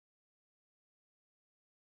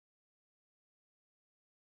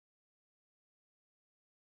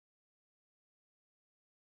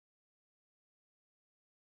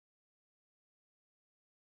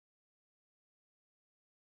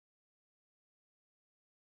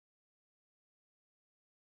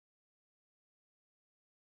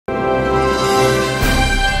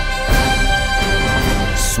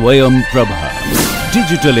Swayam Prabha.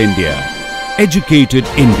 Digital India. Educated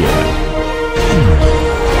India.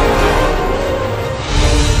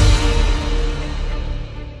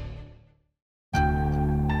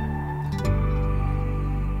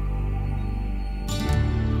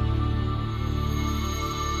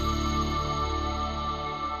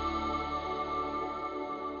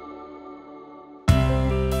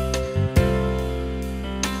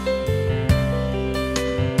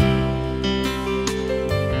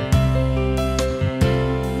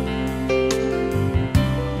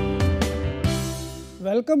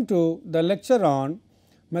 Welcome to the lecture on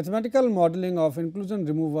mathematical modeling of inclusion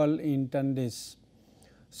removal in TUNDISH.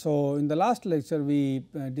 So, in the last lecture we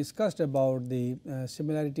discussed about the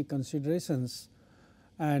similarity considerations,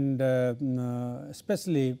 and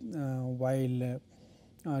especially while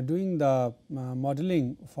doing the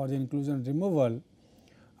modeling for the inclusion removal,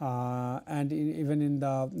 and even in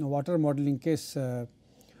the water modeling case,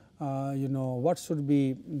 what should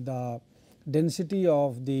be the density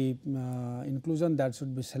of the inclusion that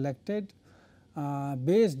should be selected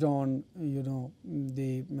based on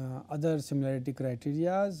the other similarity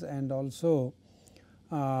criterias, and also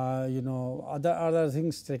other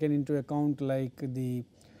things taken into account, like the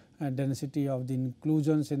density of the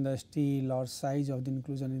inclusions in the steel or size of the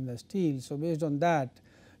inclusion in the steel. So, based on that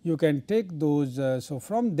you can take those. So,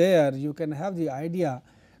 from there you can have the idea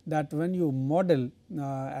that when you model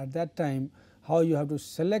at that time, how you have to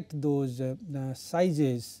select those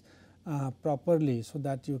sizes properly, so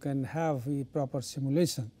that you can have a proper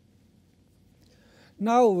simulation.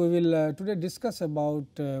 Now, we will today discuss about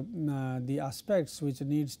the aspects which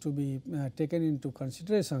needs to be taken into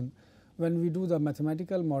consideration when we do the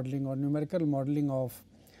mathematical modeling or numerical modeling of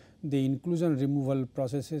the inclusion removal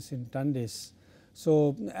processes in TUNDISH.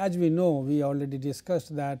 So, as we know, we already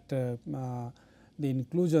discussed that the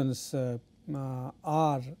inclusions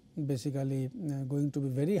are basically going to be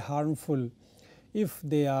very harmful if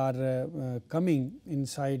they are coming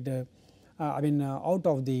inside out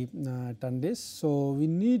of the TUNDISH. So, we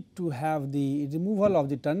need to have the removal of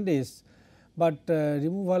the TUNDISH, but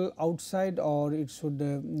removal outside, or it should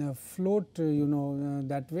float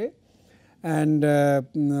that way, and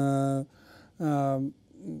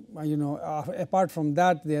apart from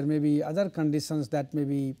that there may be other conditions that may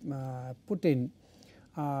be put in,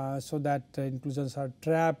 so that inclusions are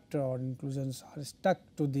trapped or inclusions are stuck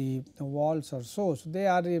to the walls or so. So, they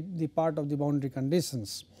are the part of the boundary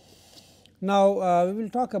conditions. Now, we will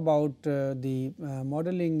talk about the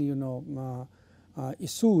modeling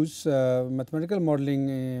issues, mathematical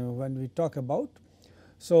modeling when we talk about.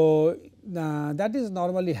 So, that is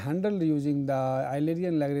normally handled using the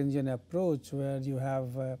Eulerian-Lagrangian approach, where you have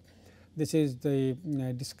this is the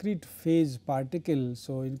discrete phase particle.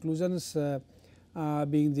 So, inclusions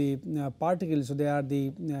being the particles, so they are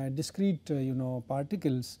the discrete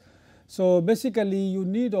particles. So, basically you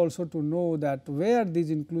need also to know that where these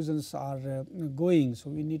inclusions are going. So,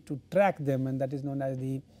 we need to track them, and that is known as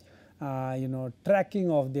the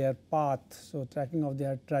tracking of their path. So, tracking of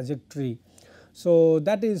their trajectory. So,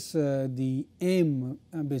 that is the aim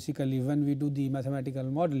basically when we do the mathematical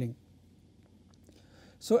modeling.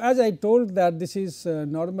 So, as I told that this is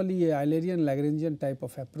normally a Eulerian-Lagrangian type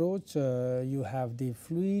of approach. You have the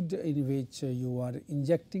fluid in which you are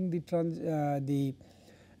injecting the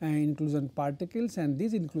inclusion particles, and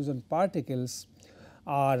these inclusion particles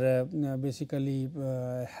are basically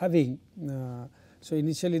having. So,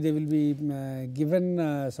 initially they will be given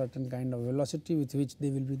certain kind of velocity with which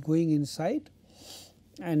they will be going inside,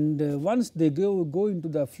 and once they go into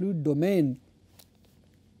the fluid domain,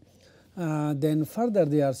 then further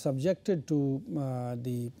they are subjected to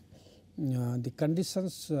the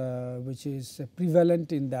conditions which is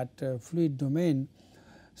prevalent in that fluid domain.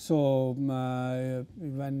 So,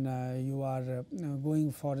 when you are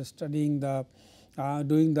going for studying the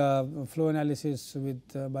doing the flow analysis with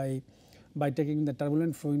by taking the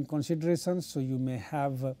turbulent flow in consideration. So, you may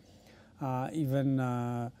have even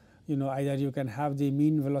either you can have the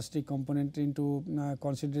mean velocity component into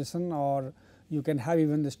consideration, or you can have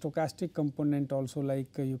even the stochastic component also,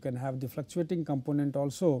 like you can have the fluctuating component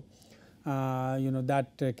also,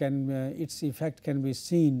 that can its effect can be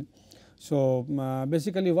seen. So,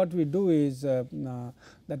 basically what we do is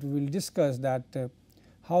that we will discuss that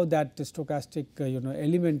how that stochastic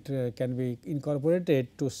element can be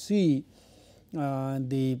incorporated to see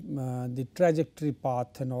the trajectory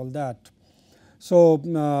path and all that. So,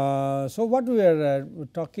 what we are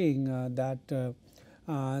talking that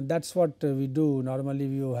is what we do. Normally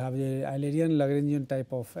you have a Eulerian-Lagrangian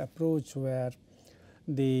type of approach, where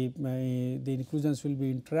the inclusions will be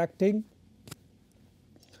interacting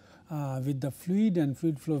with the fluid and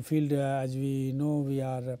fluid flow field, as we know, we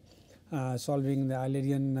are solving the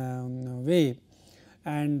Eulerian way,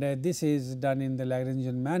 and this is done in the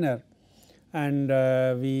Lagrangian manner, and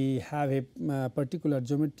we have a particular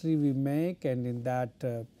geometry we make, and in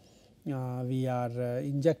that we are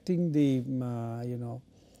injecting the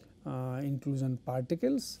inclusion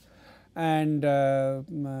particles, and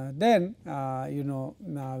then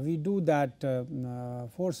we do that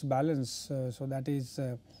force balance. So that is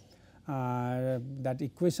that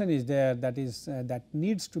equation is there, that is that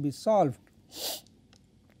needs to be solved.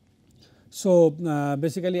 So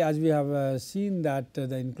basically, as we have seen that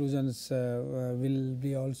the inclusions will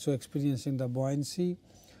be also experiencing the buoyancy.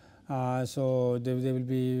 So they will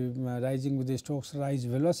be rising with the Stokes rise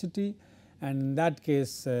velocity, and in that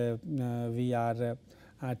case we are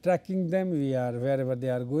tracking them, we are wherever they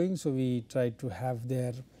are going. So we try to have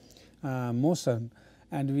their motion,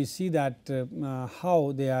 and we see that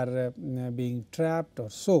how they are being trapped or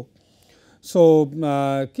so. So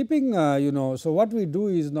keeping so what we do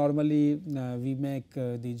is normally we make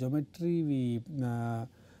the geometry, we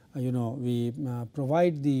we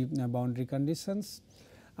provide the boundary conditions,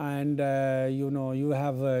 and you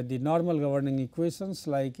have the normal governing equations,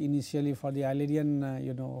 like initially for the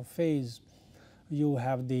Eulerian phase you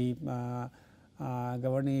have the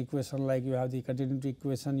governing equation, like you have the continuity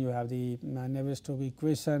equation, you have the Navier-Stokes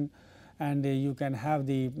equation, and you can have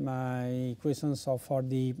the equations for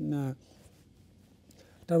the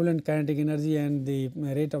turbulent kinetic energy and the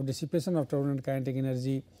rate of dissipation of turbulent kinetic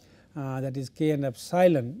energy, that is K and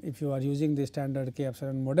epsilon, if you are using the standard K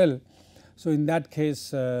epsilon model. So in that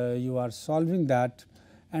case you are solving that,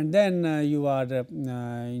 and then you are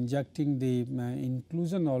injecting the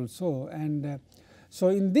inclusion also, and so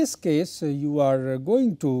in this case you are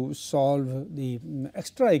going to solve the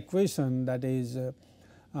extra equation, that is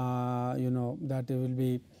that will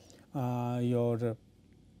be your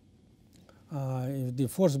the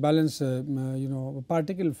force balance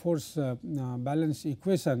particle force balance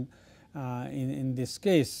equation in this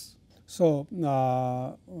case. So in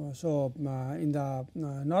the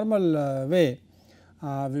normal way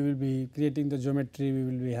we will be creating the geometry, we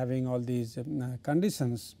will be having all these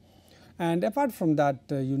conditions, and apart from that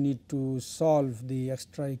you need to solve the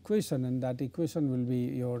extra equation, and that equation will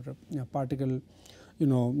be your particle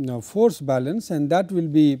force balance, and that will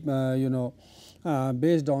be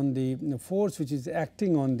based on the force which is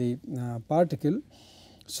acting on the particle.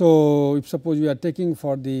 So if suppose we are taking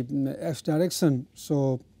for the x direction,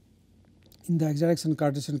 so in the x direction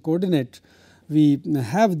Cartesian coordinate we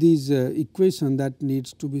have these equation that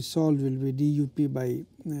needs to be solved, will be dup by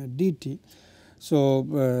dt. So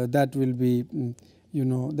that will be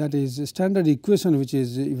that is a standard equation which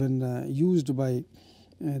is even used by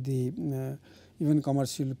the even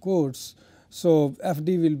commercial courts. So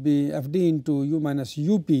FD will be FD into u minus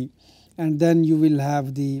up, and then you will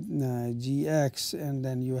have the Gx, and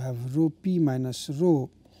then you have rho p minus rho,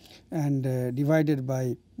 and divided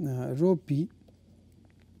by rho p,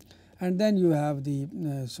 and then you have the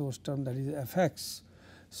source term, that is Fx.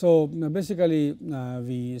 So basically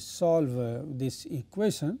we solve this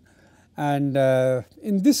equation, and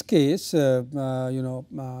in this case this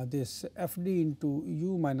Fd into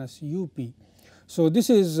u minus up. So this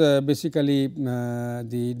is basically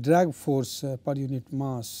the drag force per unit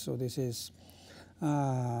mass. So this is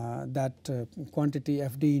that quantity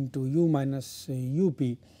Fd into u minus up,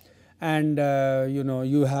 and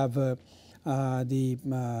you have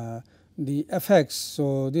the Fx.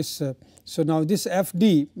 So this so now this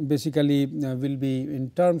Fd basically will be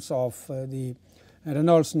in terms of the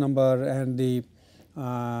Reynolds number and the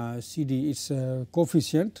CD, its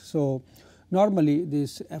coefficient. So normally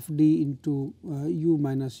this Fd into u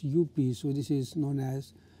minus up, so this is known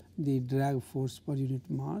as the drag force per unit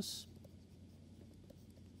mass.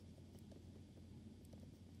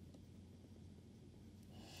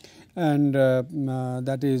 And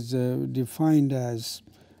that is defined as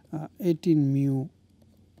 18 mu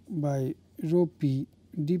by rho p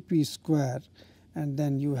dp square, and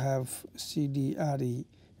then you have CD Re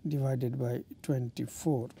divided by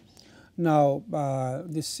 24. Now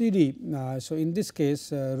this CD, so in this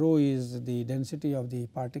case rho is the density of the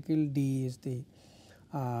particle, d is the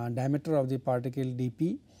diameter of the particle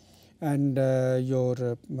dp, and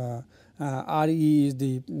your Re is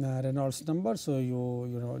the Reynolds number. So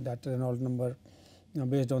you know that Reynolds number,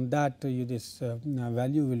 based on that this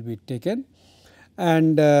value will be taken,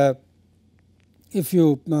 and if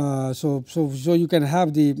you so you can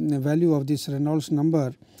have the value of this Reynolds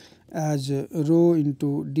number as rho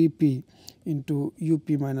into dp into up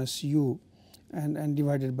minus u and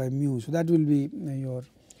divided by mu. So that will be your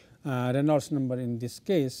Reynolds number in this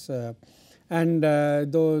case, and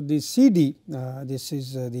though the CD, this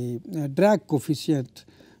is the drag coefficient.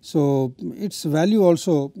 So, its value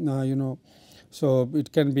also so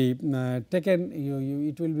it can be taken,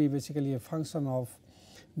 it will be basically a function of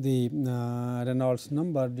the Reynolds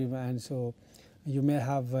number, and so you may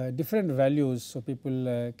have different values. So,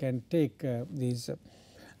 people can take these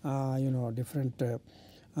different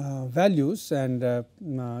values, and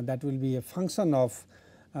that will be a function of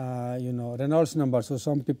Reynolds number. So,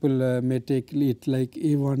 some people may take it like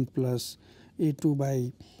A1 plus A2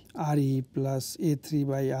 by RE plus A3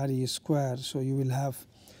 by RE square. So, you will have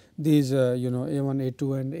these A1,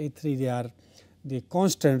 A2 and A3, they are the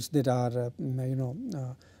constants that are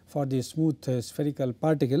for the smooth spherical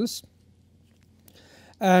particles,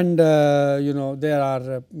 and they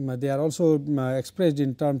are also expressed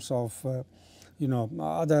in terms of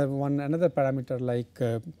another parameter like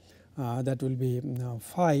that will be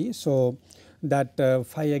phi. So, that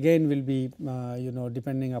phi again will be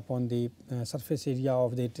depending upon the surface area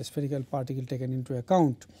of the spherical particle taken into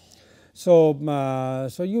account. So,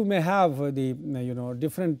 so you may have the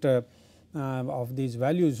different of these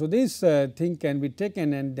values. So, this thing can be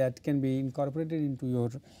taken and that can be incorporated into your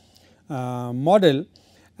model,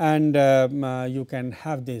 and you can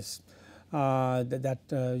have this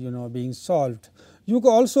being solved. You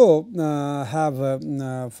can also have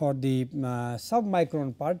for the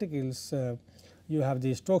submicron particles, you have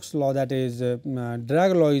the Stokes law, that is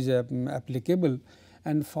drag law is applicable,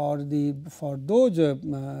 and for those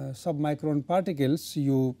submicron particles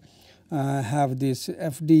you have this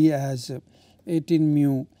Fd as 18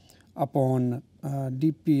 mu upon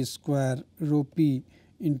dp square rho p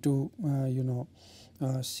into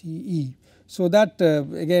Ce. So, that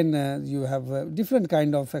again you have different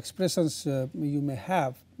kind of expressions you may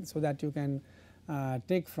have. So, that you can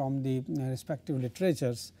take from the respective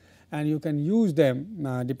literatures, and you can use them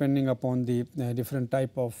depending upon the different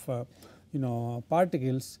type of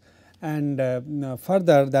particles, and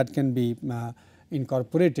further that can be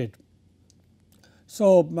incorporated.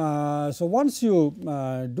 So, so once you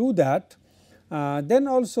do that, then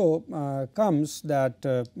also comes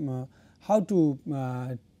that how to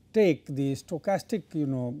take the stochastic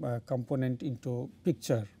component into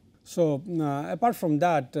picture. So, apart from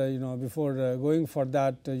that before going for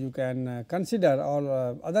that, you can consider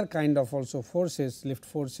all other kind of also forces, lift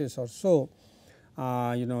forces or so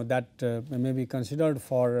that may be considered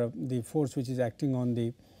for the force which is acting on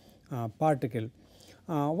the particle.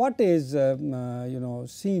 What is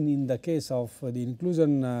seen in the case of the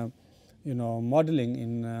inclusion modeling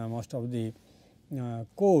in most of the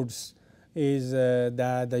codes is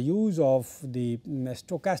the use of the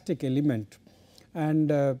stochastic element, and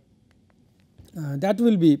that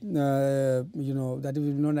will be that will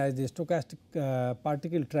be known as the stochastic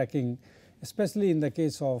particle tracking, especially in the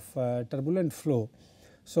case of turbulent flow.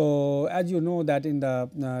 So, as you know that in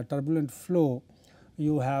the turbulent flow,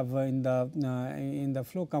 you have in the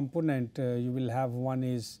flow component you will have one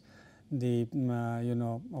is the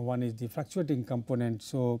one is the fluctuating component.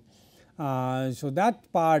 So, so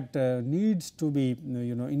that part needs to be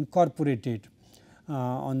incorporated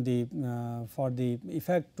on the for the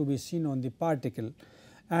effect to be seen on the particle,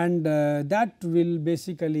 and that will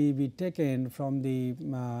basically be taken from the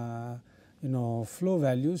flow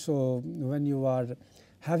value. So, when you are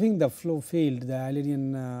having the flow field, the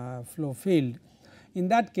Eulerian flow field, in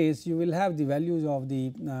that case you will have the values of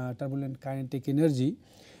the turbulent kinetic energy,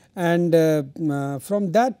 and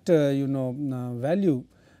from that value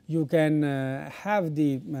you can have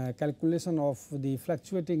the calculation of the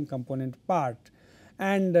fluctuating component part,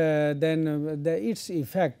 and then its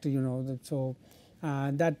effect so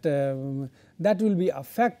that will be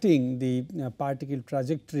affecting the particle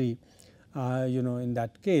trajectory in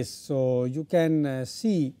that case. So, you can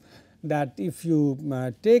see that if you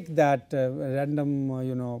take that random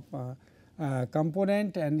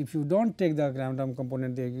component, and if you do not take the random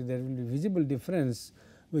component, there will be visible difference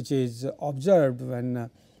which is observed when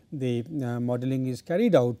the modeling is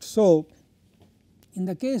carried out. So, in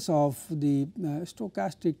the case of the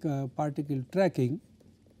stochastic particle tracking,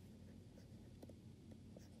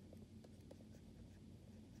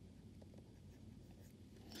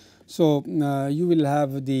 so you will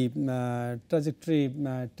have the trajectory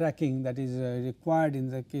tracking that is required in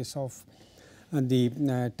the case of the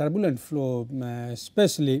turbulent flow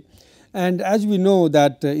especially, and as we know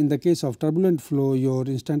that in the case of turbulent flow your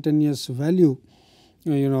instantaneous value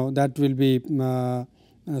that will be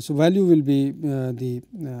so value will be the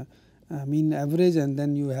mean average, and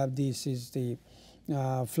then you have this is the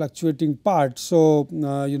fluctuating part. So,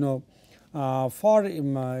 for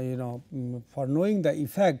for knowing the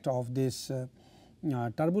effect of this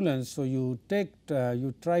turbulence. So, you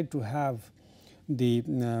try to have the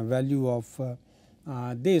value of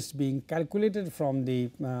this being calculated from the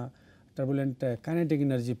turbulent kinetic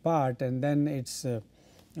energy part, and then its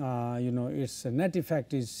its net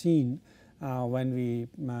effect is seen when we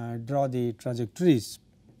draw the trajectories.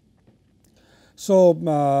 So,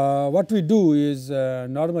 what we do is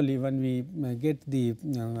normally when we get the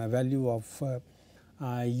value of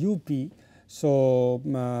UP. So,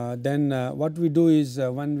 then what we do is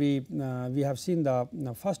when we have seen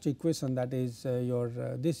the first equation, that is your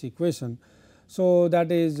this equation. So,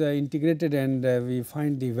 that is integrated, and we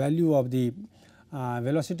find the value of the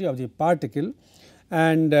velocity of the particle,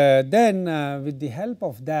 and then with the help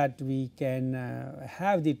of that we can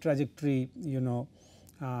have the trajectory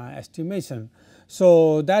estimation.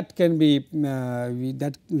 So, that can be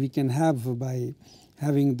we can have by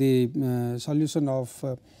having the solution of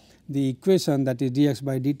the equation, that is dx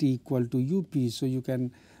by dt equal to up. So, you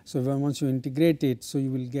can once you integrate it, so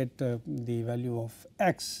you will get the value of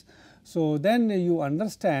x. So, then you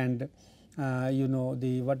understand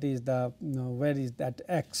the what is the where is that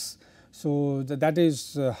x. So, that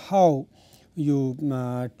is how you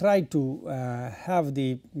try to have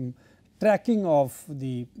the tracking of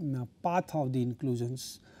the path of the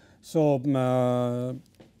inclusions. So,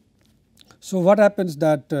 so what happens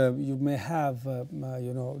that you may have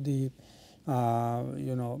the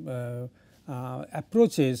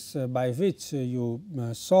approaches by which you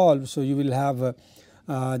solve. So, you will have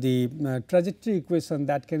the trajectory equation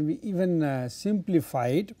that can be even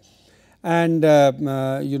simplified, and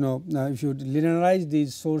if you linearize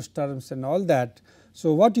these source terms and all that.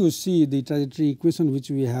 So, what you see the trajectory equation which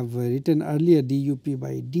we have written earlier, dup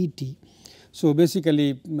by dt. So,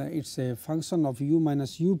 basically it is a function of u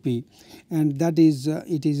minus up, and that is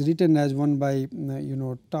it is written as 1 by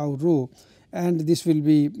tau rho, and this will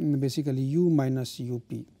be basically u minus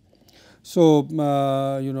up. So,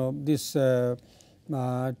 this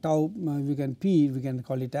tau we can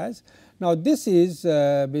call it as. Now, this is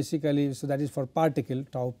basically, so that is for particle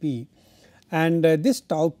tau p, and this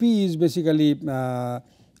tau p is basically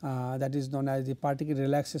that is known as the particle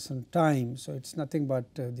relaxation time. So, it is nothing but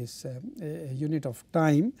this unit of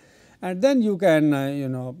time, and then you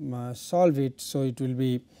can solve it. So, it will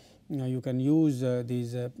be you can use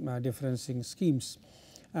these differencing schemes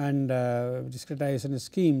and discretization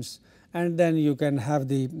schemes, and then you can have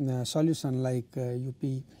the solution like up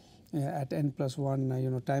at n plus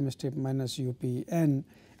 1 time step minus up n,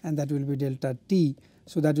 and that will be delta t.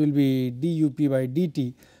 So, that will be dup by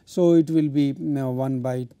dt. So, it will be 1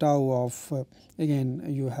 by tau of again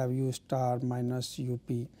you have u star minus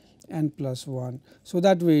up n plus 1. So,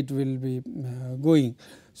 that way it will be going.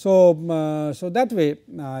 So, so that way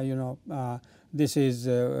this is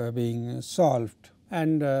being solved,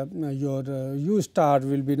 and your u star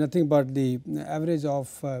will be nothing but the average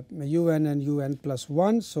of un and un plus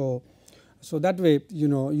 1. So, so that way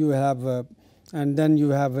you have and then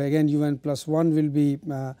you have again un plus 1 will be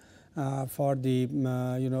for the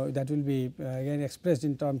that will be again expressed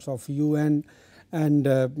in terms of un, and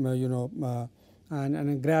and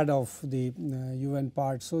a grad of the un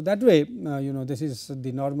part. So, that way this is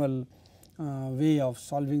the normal way of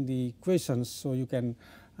solving the equations. So, you can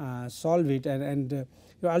solve it, and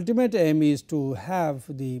your ultimate aim is to have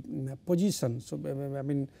the position. So, I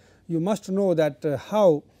mean you must know that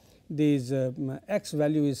how this x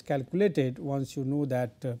value is calculated once you know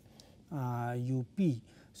that up.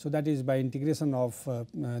 So, that is by integration of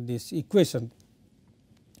this equation.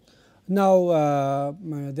 Now,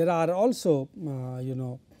 there are also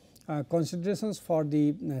considerations for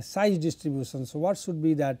the size distribution. So, what should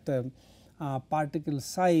be that particle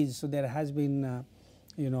size? So, there has been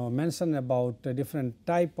mention about different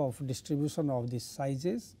type of distribution of these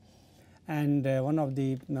sizes, and one of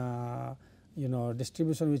the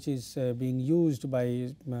distribution which is being used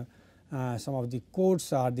by some of the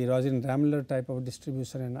codes are the Rosen-Ramler type of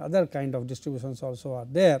distribution, and other kind of distributions also are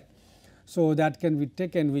there. So, that can be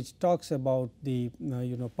taken, which talks about the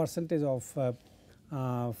percentage of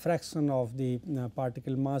fraction of the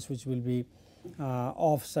particle mass which will be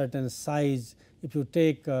of certain size if you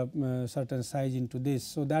take certain size into this.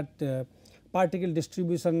 So, that particle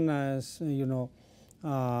distribution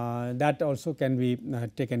that also can be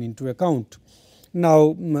taken into account.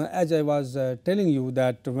 Now, as I was telling you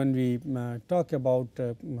that when we talk about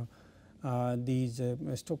these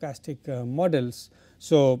stochastic models.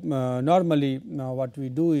 So, normally what we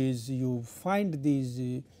do is you find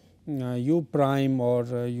these u prime,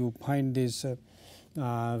 or you find this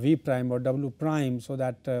v prime or w prime. So,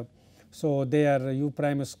 that So, there u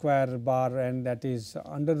prime square bar and that is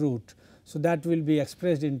under root. So, that will be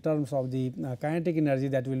expressed in terms of the kinetic energy,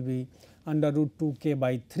 that will be under root 2 k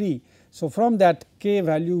by 3. So, from that k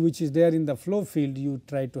value which is there in the flow field, you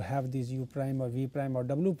try to have this u prime or v prime or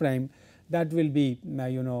w prime, that will be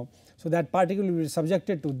so that particle will be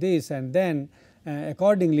subjected to this, and then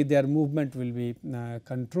accordingly their movement will be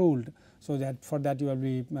controlled. So, that for that you will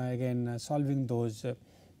be again solving those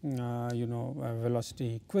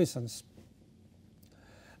velocity equations.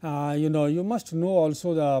 You must know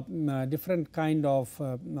also the different kind of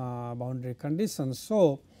boundary conditions.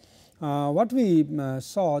 So, what we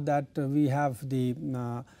saw that we have the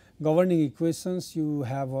governing equations, you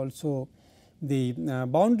have also the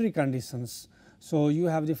boundary conditions. So, you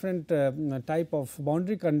have different type of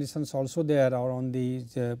boundary conditions also there are on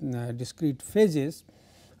these discrete phases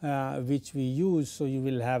which we use. So, you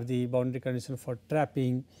will have the boundary condition for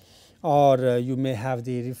trapping, or you may have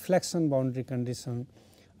the reflection boundary condition.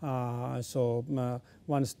 So,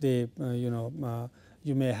 once they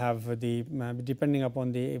you may have the depending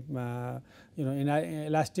upon the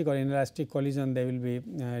elastic or inelastic collision, they will be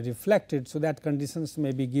reflected. So, that conditions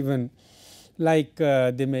may be given, like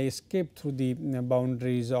they may escape through the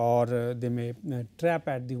boundaries, or they may trap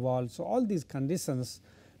at the wall. So, all these conditions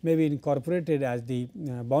may be incorporated as the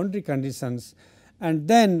boundary conditions, and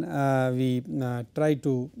then we try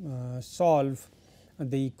to solve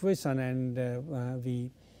the equation, and we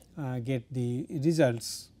get the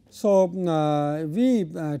results. So, we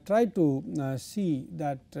try to see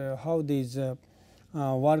that how these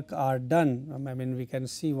work are done. I mean, we can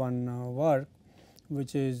see one work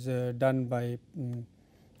which is done by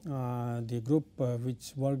the group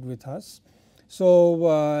which worked with us.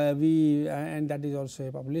 So, we and that is also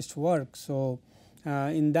a published work. So,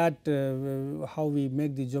 in that how we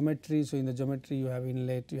make the geometry. So, in the geometry you have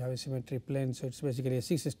inlet, you have a symmetry plane. So, it is basically a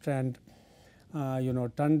 6 strand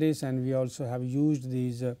TUNDISH, and we also have used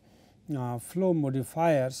these flow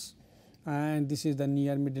modifiers, and this is the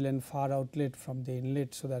near, middle and far outlet from the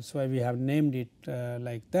inlet. So, that is why we have named it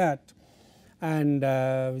like that, and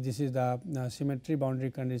this is the symmetry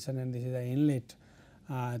boundary condition, and this is the inlet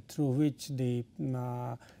through which the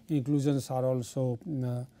inclusions are also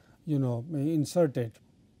inserted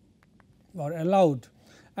or allowed.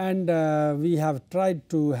 And we have tried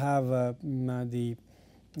to have the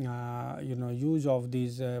use of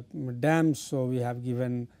these dams. So, we have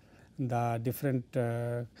given the different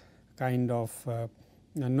kind of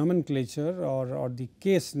nomenclature or the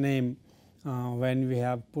case name when we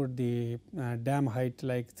have put the dam height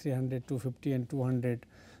like 300, 250 and 200.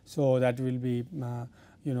 So, that will be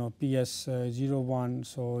PS 01,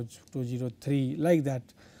 so 203 like that.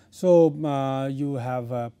 So, you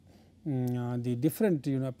have the different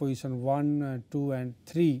position 1, 2 and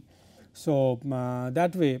 3. So,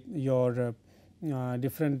 that way your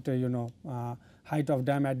different height of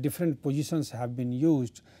dam at different positions have been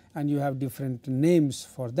used, and you have different names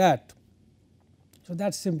for that. So, that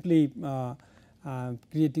is simply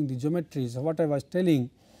creating the geometries. So, what I was telling,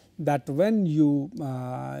 that when you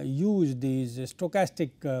use these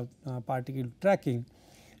stochastic particle tracking,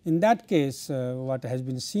 in that case what has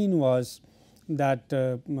been seen was that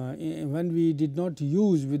when we did not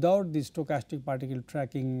use without the stochastic particle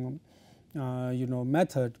tracking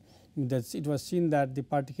method, that it was seen that the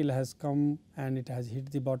particle has come and it has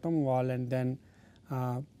hit the bottom wall, and then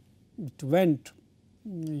it went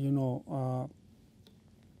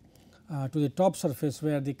to the top surface,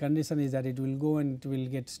 where the condition is that it will go and it will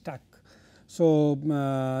get stuck. So,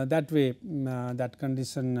 that way that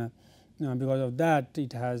condition, because of that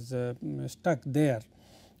it has stuck there.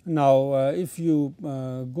 Now, if you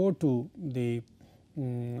go to the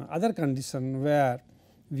other condition where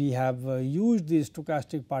we have used the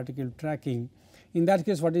stochastic particle tracking, in that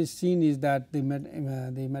case what is seen is that the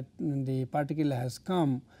particle has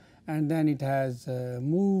come and then it has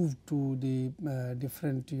moved to the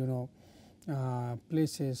different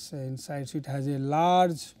places inside. So, it has a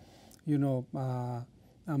large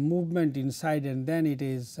movement inside, and then it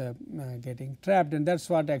is getting trapped, and that is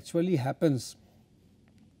what actually happens.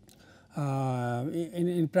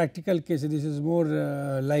 In practical case, this is more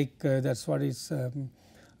like that is what is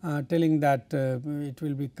telling that it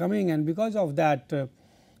will be coming, and because of that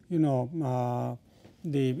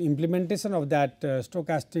the implementation of that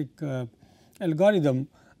stochastic algorithm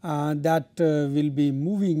that will be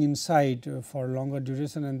moving inside for longer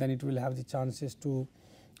duration, and then it will have the chances to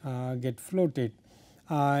get floated.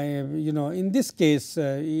 In this case,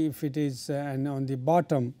 if it is on the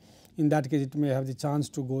bottom, in that case it may have the chance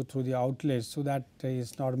to go through the outlets. So, that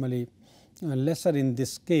is normally lesser in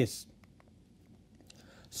this case.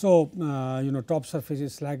 So, top surface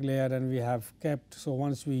is slag layer and we have kept. So,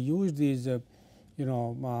 once we use these the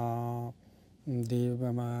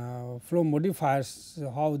flow modifiers,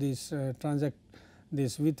 how these transact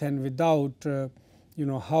this with and without,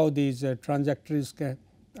 how these trajectories can,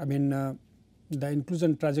 the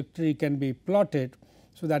inclusion trajectory can be plotted.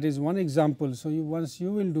 So, that is one example. So, once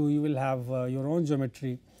you will have your own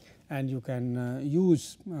geometry and you can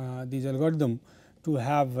use these algorithm to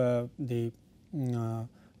have the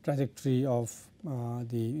trajectory of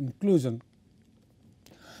the inclusion.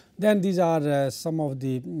 Then these are some of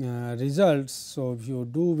the results. So, if you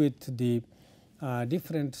do with the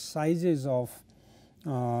different sizes of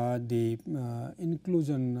the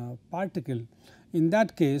inclusion particle, in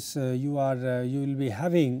that case you will be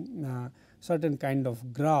having certain kind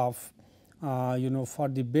of graph for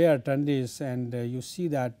the bare TUNDISH, and you see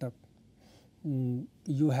that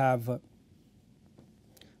you have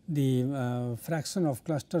the fraction of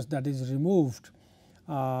clusters that is removed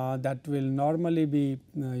that will normally be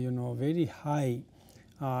very high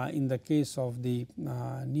in the case of the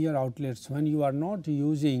near outlets when you are not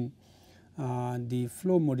using the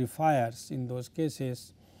flow modifiers in those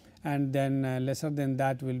cases, and then lesser than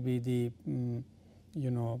that will be the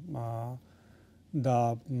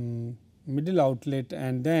middle outlet,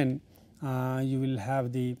 and then you will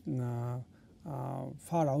have the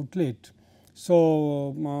far outlet.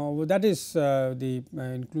 So, that is the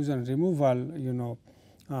inclusion removal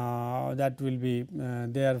that will be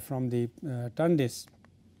there from the TUNDISH.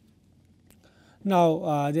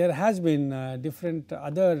 Now, there has been different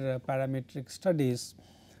other parametric studies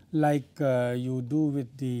like you do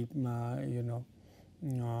with the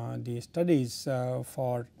the studies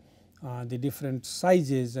for the different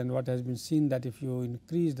sizes, and what has been seen that if you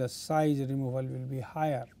increase the size, removal will be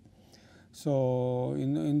higher. So,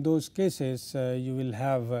 in those cases you will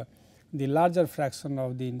have the larger fraction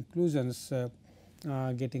of the inclusions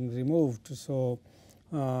getting removed. So,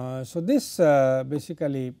 this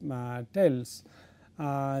basically tells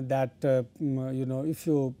that if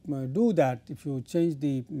you do that, if you change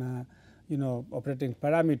the operating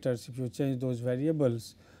parameters, if you change those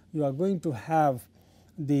variables, you are going to have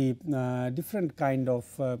the different kind of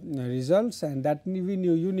results, and that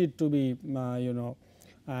you need to be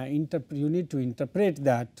you need to interpret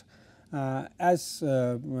that as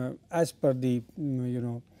per the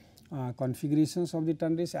configurations of the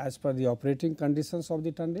TUNDISH, as per the operating conditions of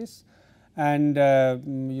the TUNDISH, and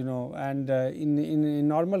in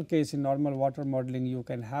normal case, in normal water modeling, you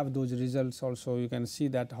can have those results also. You can see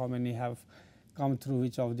that how many have come through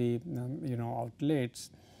which of the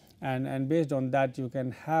outlets, and based on that you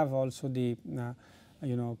can have also the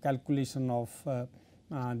calculation of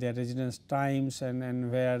their residence times, and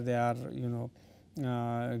where they are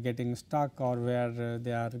getting stuck or where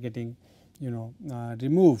they are getting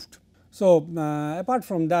removed. So, apart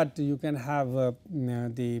from that, you can have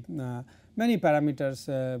the many parameters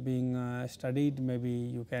being studied. Maybe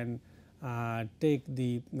you can take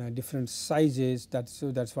the different sizes,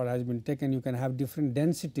 that's what has been taken. You can have different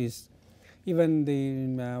densities. Even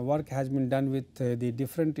the work has been done with the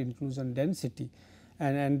different inclusion density,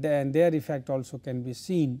 and their effect also can be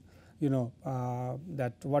seen,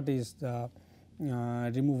 that what is the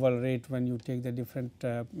removal rate when you take the different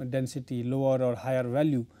density, lower or higher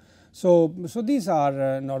value. So, these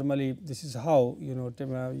are normally, this is how you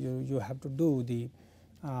have to do the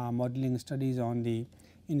modeling studies on the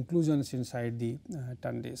inclusions inside the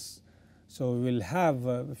TUNDISH. So, we will have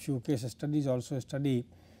a few case studies also study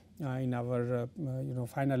in our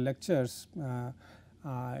final lectures in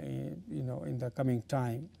the coming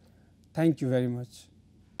time. Thank you very much.